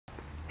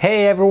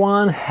Hey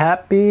everyone,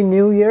 Happy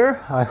New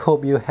Year! I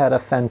hope you had a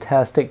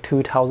fantastic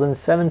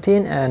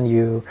 2017 and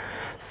you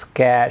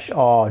sketched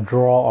or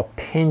draw or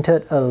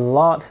painted a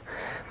lot.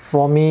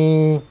 For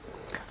me,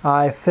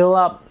 I fill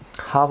up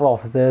half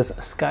of this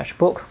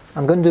sketchbook.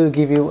 I'm going to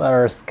give you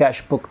a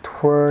sketchbook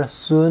tour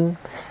soon,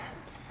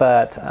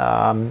 but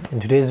in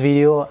today's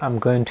video I'm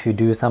going to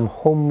do some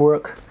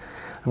homework.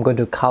 I'm going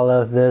to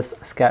color this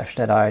sketch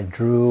that I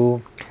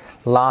drew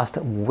last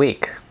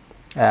week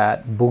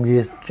at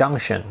Bugis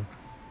Junction.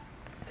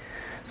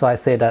 So I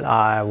said that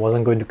I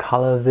wasn't going to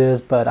color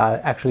this, but I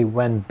actually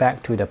went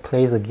back to the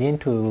place again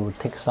to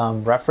take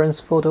some reference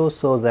photos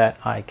so that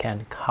I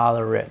can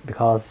color it,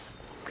 because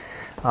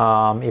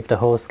if the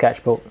whole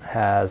sketchbook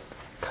has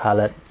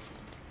colored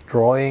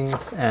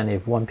drawings and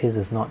if one piece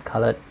is not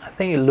colored, I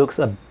think it looks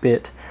a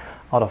bit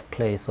out of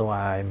place, so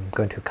I'm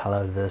going to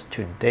color this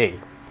today.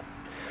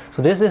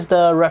 So this is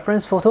the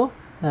reference photo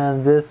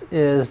and this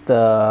is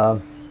the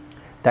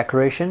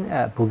decoration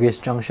at Bugis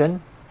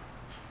Junction.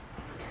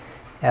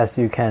 As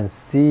you can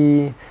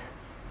see,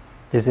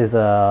 this is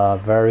a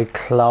very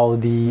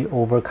cloudy,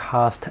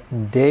 overcast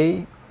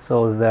day,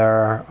 so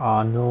there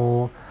are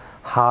no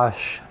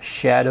harsh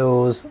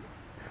shadows.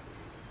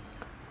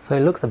 So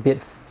it looks a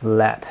bit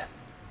flat.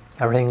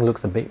 Everything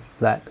looks a bit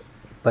flat,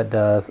 but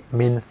the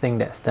main thing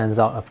that stands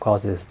out, of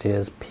course, is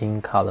this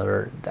pink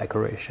color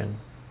decoration.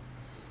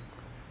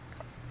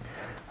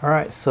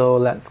 Alright, so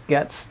let's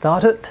get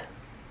started.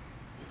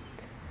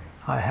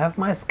 I have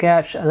my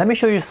sketch. Let me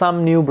show you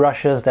some new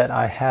brushes that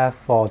I have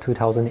for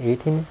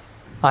 2018.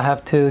 I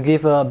have to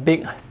give a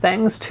big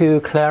thanks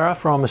to Clara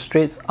from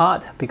Straits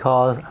Art,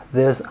 because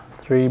these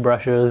three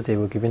brushes, they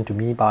were given to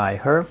me by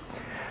her.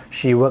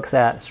 She works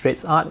at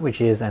Straits Art,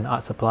 which is an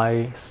art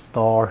supply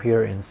store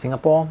here in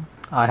Singapore.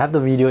 I have the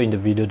video in the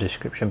video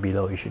description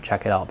below. You should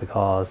check it out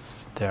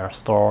because their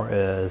store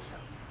is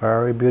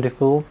very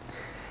beautiful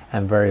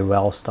and very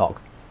well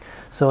stocked.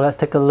 So let's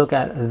take a look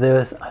at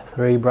these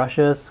three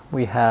brushes.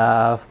 We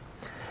have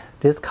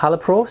this Color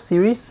Pro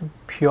series,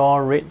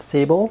 Pure Red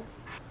Sable.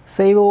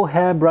 Sable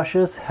hair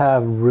brushes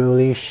have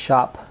really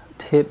sharp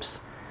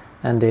tips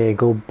and they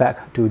go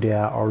back to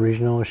their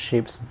original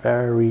shapes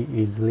very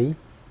easily.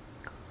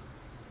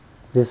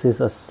 This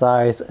is a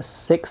size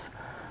 6.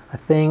 I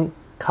think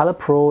Color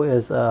Pro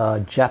is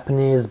a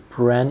Japanese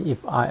brand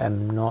if I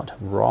am not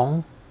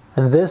wrong.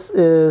 And this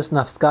is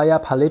Navskaya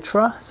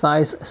Palitra,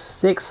 size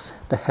 6.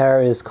 The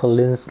hair is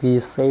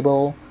Kolinsky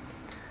Sable.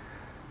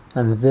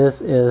 And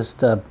this is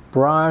the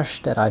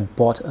brush that I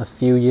bought a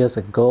few years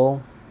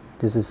ago.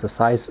 This is a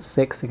size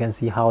 6. You can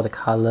see how the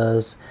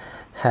colors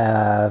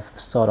have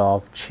sort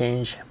of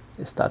changed.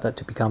 It started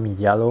to become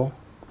yellow.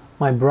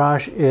 My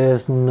brush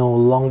is no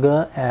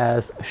longer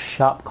as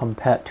sharp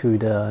compared to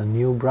the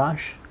new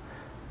brush,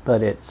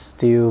 but it's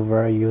still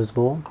very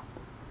usable.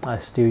 I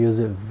still use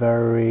it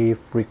very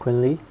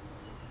frequently.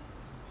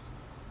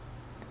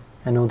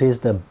 And notice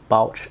the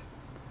bulge,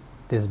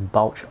 this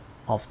bulge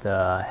of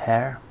the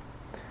hair.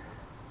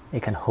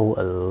 It can hold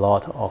a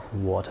lot of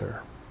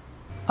water.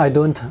 I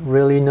don't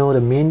really know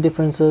the main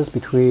differences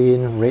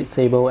between Red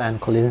Sable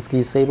and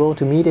Kolinsky Sable.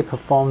 To me, they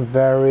perform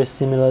very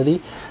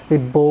similarly. They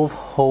both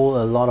hold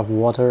a lot of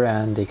water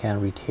and they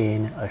can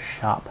retain a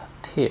sharp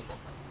tip.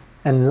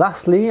 And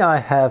lastly, I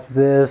have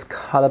this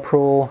Color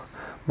Pro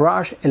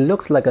brush. It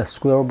looks like a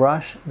squirrel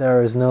brush.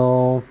 There is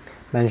no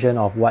mention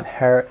of what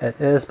hair it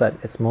is, but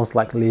it's most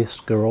likely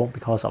squirrel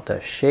because of the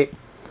shape.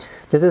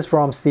 This is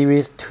from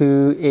series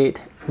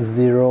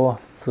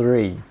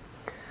 2803.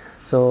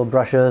 So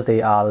brushes,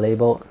 they are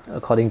labeled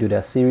according to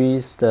their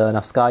series. The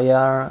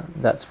Navskaya,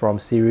 that's from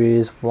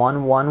series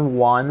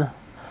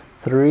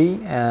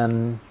 1113,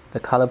 and the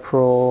Color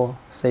Pro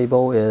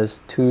Sable is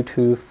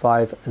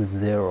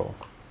 2250.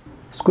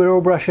 Squirrel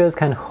brushes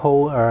can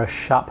hold a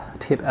sharp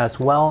tip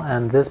as well,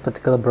 and this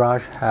particular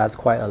brush has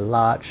quite a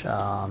large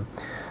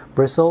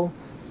bristle.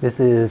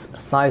 This is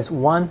size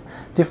 1.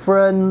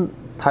 Different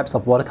types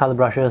of watercolor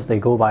brushes, they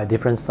go by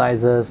different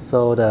sizes.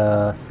 So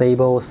the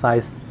Sable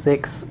size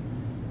 6,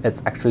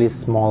 it's actually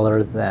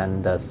smaller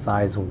than the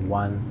size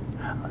 1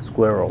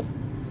 squirrel.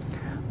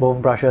 Both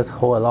brushes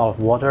hold a lot of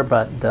water,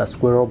 but the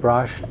squirrel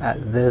brush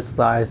at this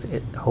size,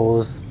 it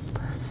holds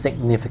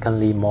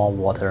significantly more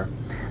water.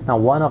 Now,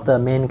 one of the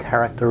main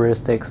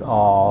characteristics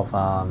of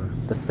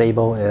the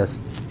Sable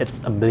is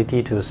its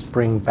ability to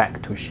spring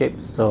back to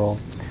shape. So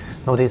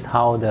notice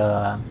how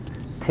the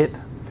tip,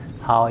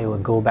 how it will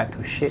go back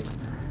to shape.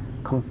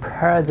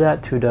 Compare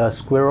that to the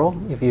squirrel.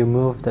 If you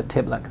move the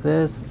tip like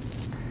this,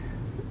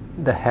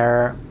 the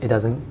hair, it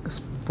doesn't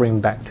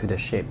spring back to the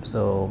shape.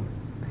 So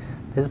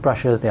these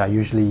brushes, they are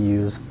usually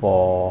used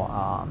for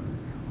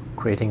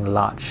creating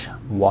large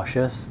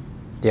washes.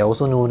 They are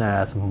also known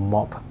as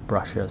mop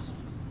brushes.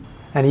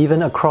 And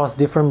even across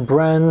different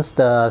brands,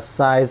 the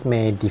size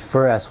may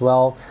differ as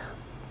well.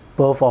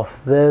 Both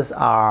of these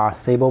are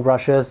Sable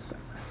brushes,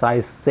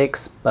 size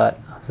 6, but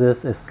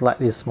this is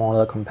slightly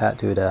smaller compared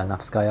to the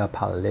Navskaya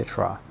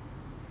Palitra.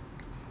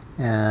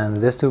 And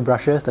these two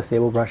brushes, the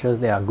Sable brushes,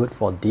 they are good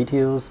for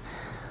details.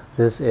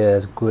 This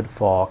is good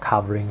for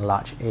covering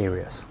large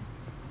areas.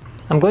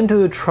 I'm going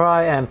to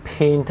try and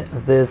paint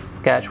this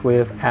sketch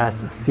with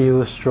as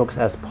few strokes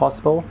as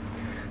possible.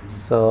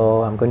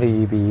 So I'm going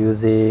to be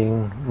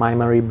using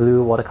Meimory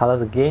Blue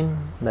watercolors again.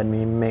 Let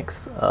me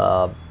mix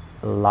a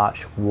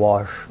large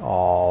wash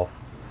of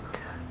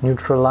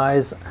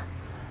neutralized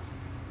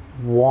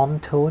warm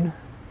tone.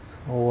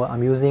 So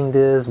I'm using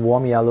this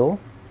warm yellow.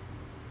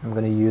 I'm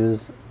going to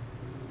use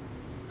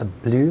a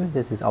blue,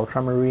 this is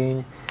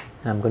ultramarine,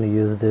 and I'm going to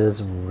use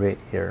this red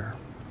here.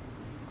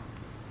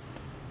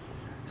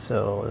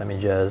 So let me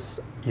just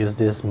use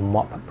this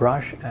mop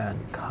brush and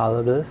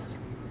color this.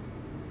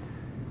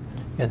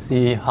 You can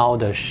see how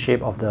the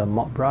shape of the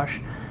mop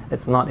brush,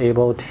 it's not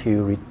able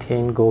to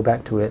go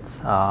back to its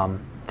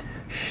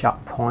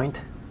sharp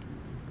point.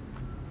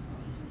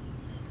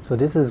 So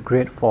this is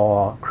great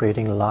for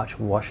creating large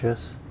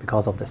washes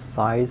because of the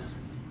size.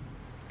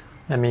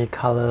 Let me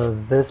color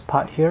this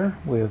part here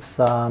with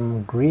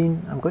some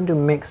green. I'm going to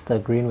mix the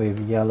green with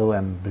yellow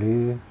and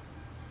blue.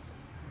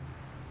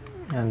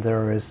 And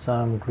there is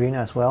some green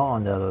as well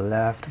on the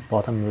left,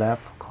 bottom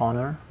left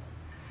corner.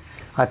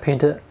 I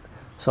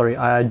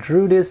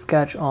drew this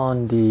sketch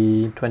on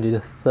the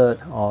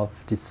 23rd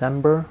of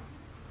December,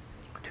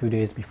 2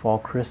 days before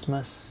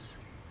Christmas.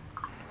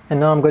 And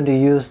now I'm going to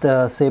use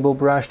the sable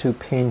brush to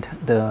paint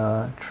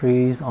the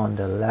trees on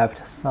the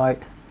left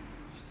side.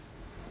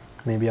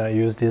 Maybe I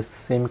use this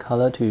same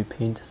color to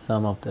paint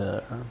some of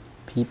the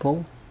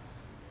people.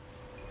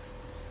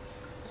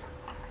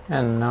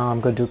 And now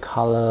I'm going to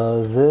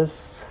color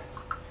this.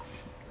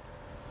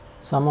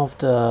 Some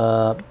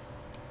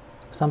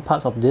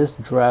parts of this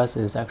dress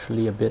is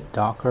actually a bit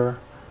darker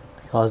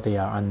because they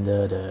are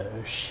under the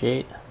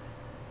shade,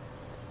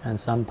 and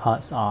some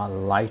parts are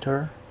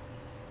lighter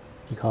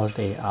because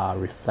they are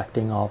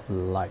reflecting off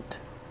light.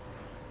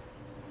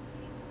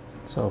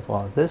 So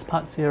for this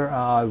parts here,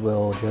 I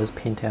will just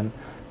paint them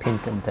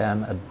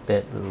a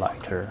bit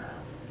lighter.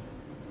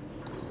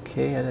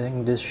 Okay, I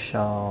think this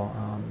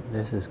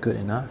is good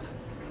enough.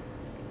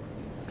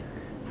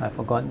 I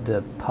forgot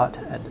the part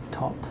at the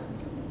top.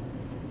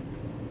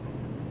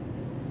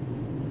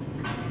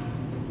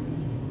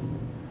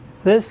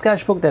 This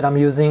sketchbook that I'm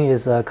using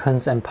is a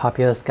Kunst and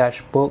Papier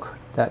sketchbook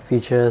that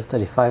features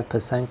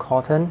 35%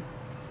 cotton.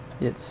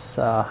 It's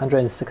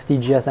 160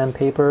 GSM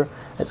paper.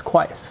 It's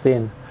quite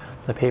thin.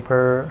 The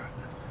paper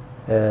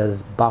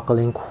is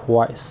buckling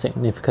quite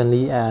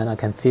significantly, and I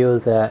can feel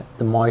that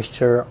the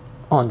moisture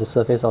on the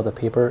surface of the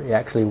paper, it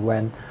actually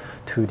went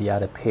to the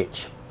other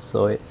page.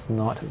 So it's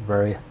not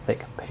very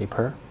thick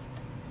paper.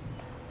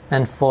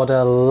 And for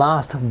the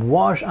last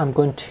wash, I'm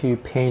going to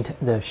paint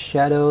the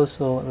shadows.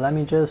 So let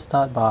me just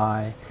start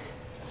by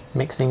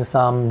mixing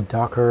some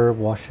darker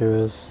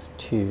washes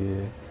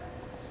to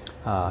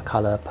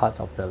color parts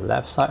of the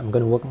left side. I'm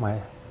going to work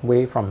my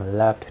way from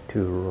left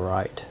to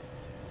right.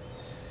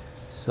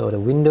 So the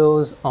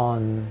windows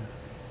on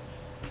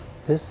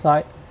this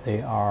side,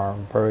 they are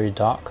very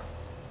dark.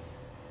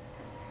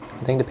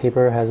 I think the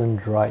paper hasn't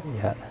dried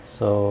yet,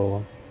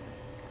 so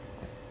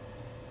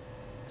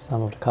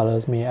some of the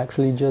colors may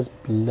actually just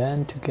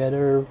blend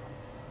together.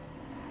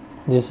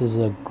 This is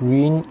a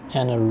green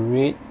and a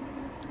red.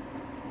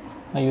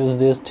 I use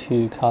this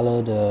to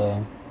color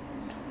the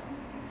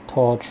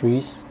tall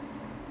trees.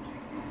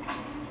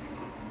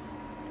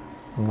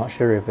 I'm not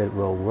sure if it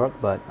will work,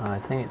 but I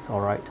think it's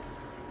alright.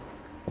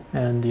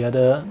 And the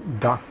other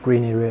dark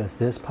green area is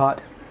this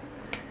part.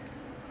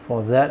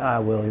 For that, I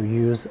will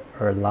use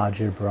a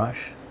larger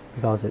brush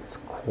because it's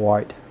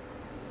quite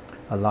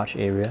a large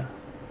area.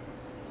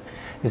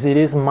 You see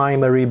this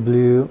Meimory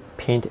Blue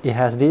paint, it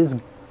has this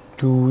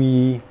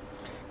gooey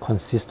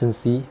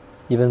consistency,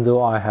 even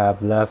though I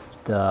have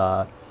left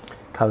the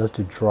colors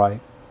to dry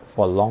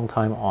for a long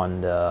time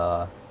on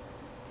the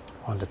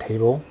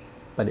table,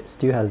 but it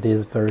still has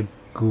this very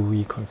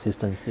gooey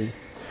consistency.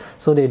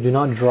 So they do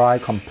not dry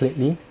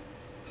completely.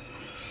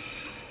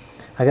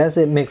 I guess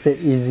it makes it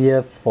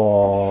easier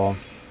for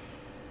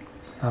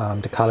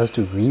the colors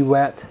to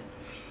re-wet.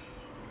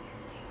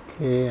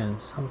 Okay, and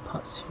some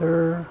parts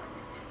here.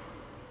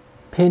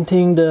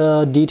 Painting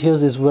the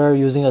details is where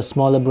using a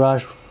smaller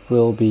brush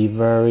will be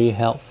very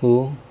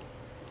helpful.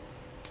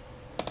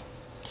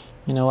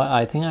 You know what,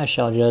 I think I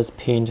shall just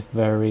paint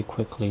very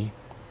quickly,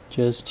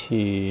 just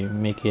to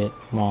make it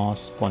more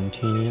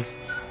spontaneous,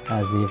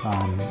 as if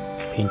I'm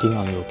painting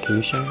on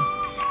location.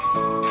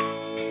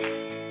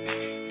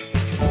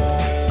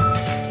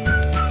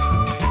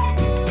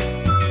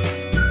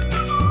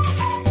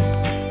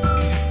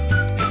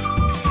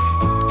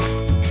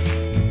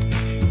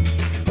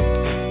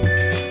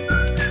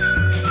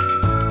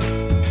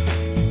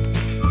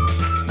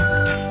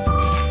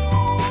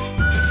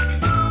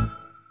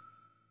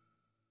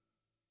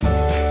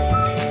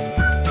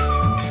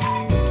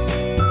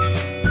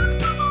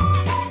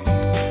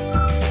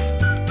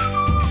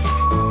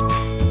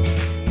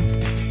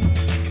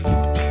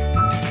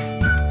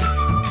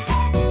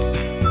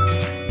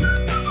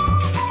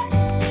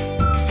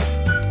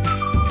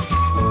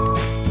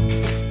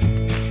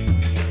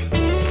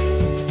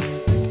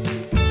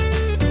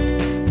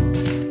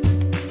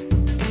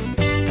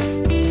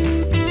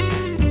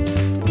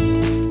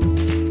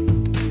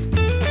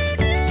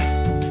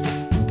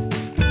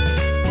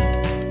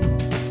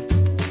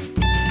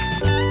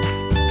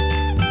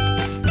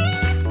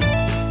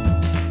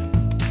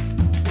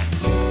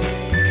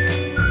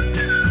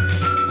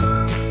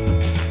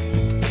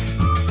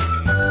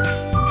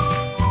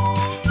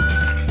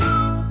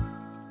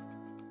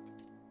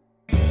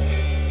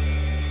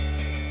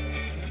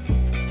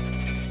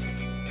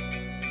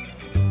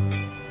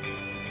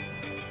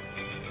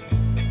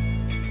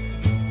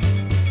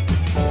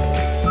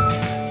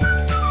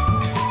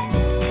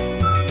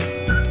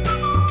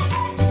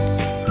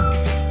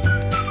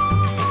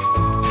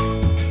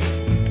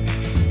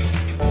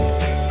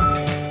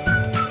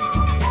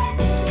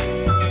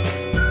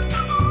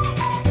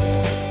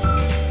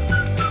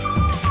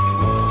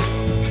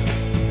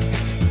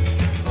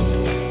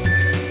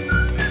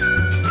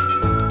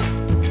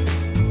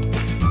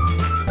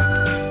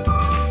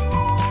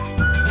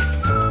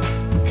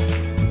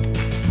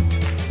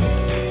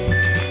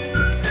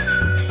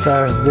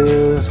 There's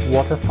this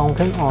water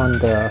fountain on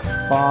the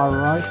far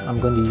right. I'm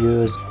going to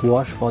use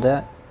gouache for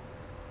that.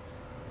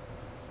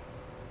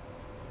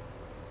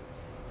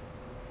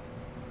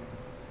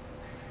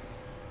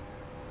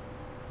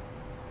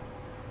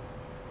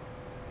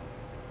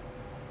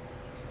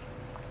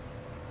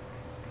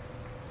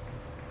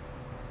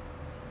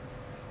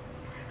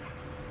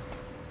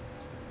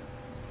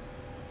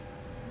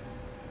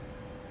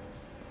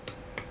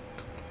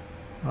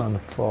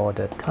 And for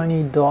the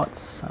tiny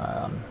dots,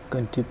 I'm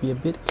going to be a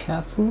bit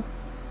careful.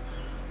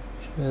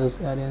 Just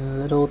add in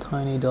little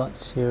tiny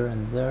dots here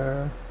and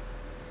there.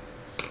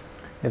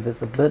 If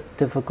it's a bit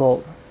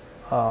difficult,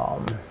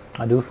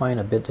 I do find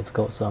it a bit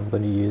difficult, so I'm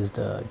going to use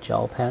the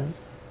gel pen.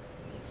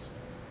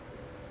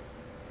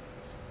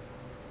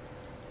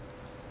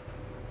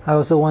 I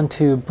also want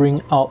to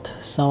bring out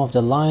some of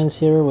the lines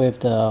here with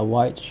the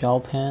white gel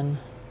pen.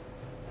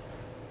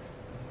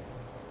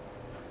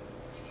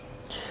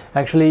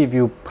 Actually, if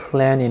you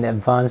plan in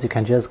advance, you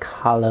can just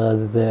color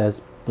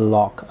this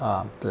block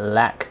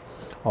black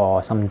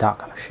or some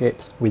dark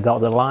shapes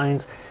without the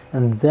lines,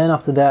 and then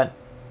after that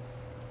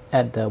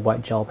add the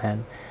white gel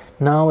pen.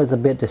 Now it's a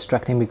bit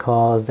distracting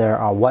because there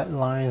are white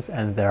lines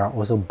and there are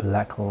also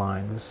black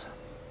lines.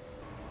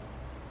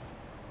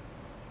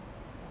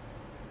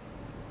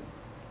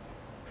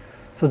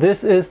 So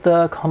this is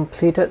the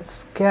completed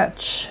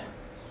sketch.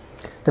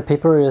 The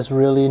paper is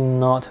really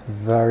not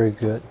very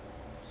good.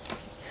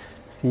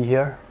 See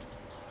here,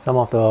 some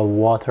of the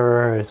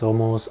water is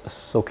almost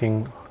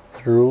soaking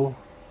through.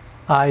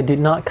 I did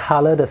not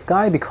color the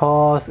sky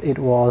because it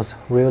was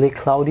really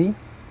cloudy.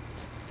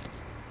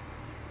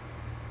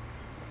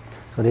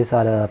 So these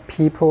are the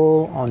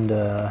people on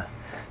the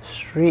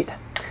street.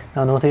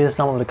 Now notice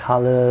some of the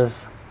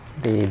colors,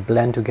 they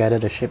blend together,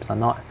 the shapes are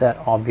not that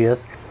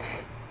obvious.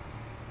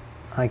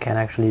 I can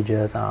actually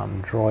just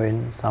draw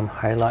in some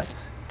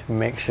highlights to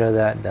make sure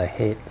that the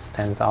head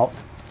stands out.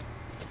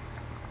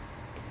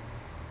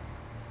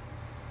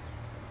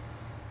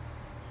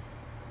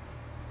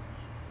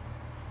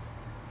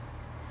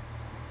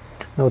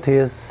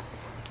 Notice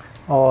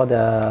all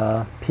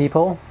the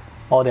people,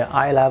 all their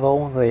eye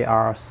level, they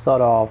are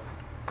sort of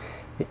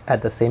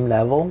at the same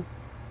level.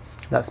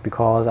 That's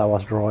because I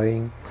was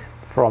drawing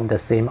from the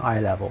same eye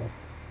level.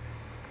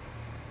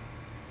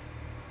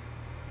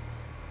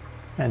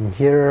 And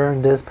here,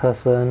 this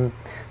person,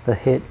 the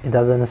head, it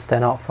doesn't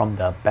stand out from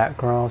the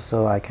background,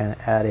 so I can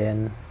add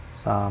in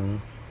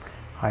some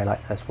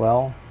highlights as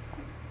well.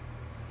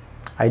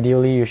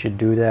 Ideally, you should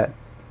do that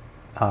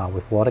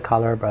with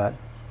watercolor, but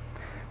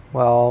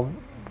well,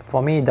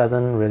 for me it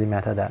doesn't really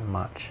matter that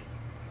much.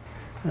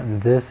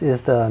 And this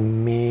is the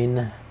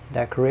main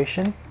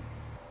decoration.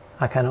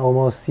 I can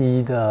almost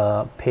see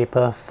the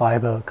paper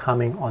fiber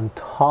coming on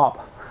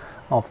top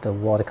of the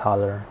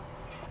watercolor.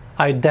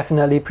 I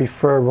definitely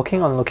prefer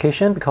working on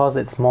location because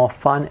it's more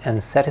fun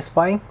and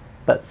satisfying,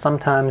 but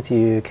sometimes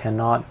you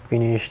cannot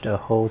finish the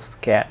whole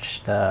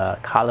sketch, the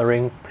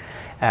coloring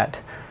at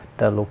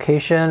the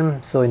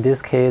location, so in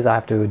this case I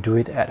have to do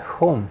it at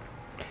home.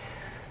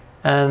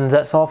 And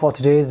that's all for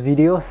today's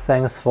video.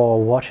 Thanks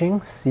for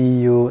watching. See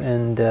you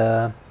in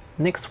the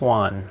next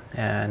one,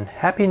 and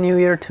Happy New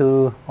Year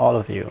to all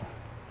of you.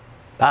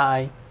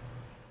 Bye.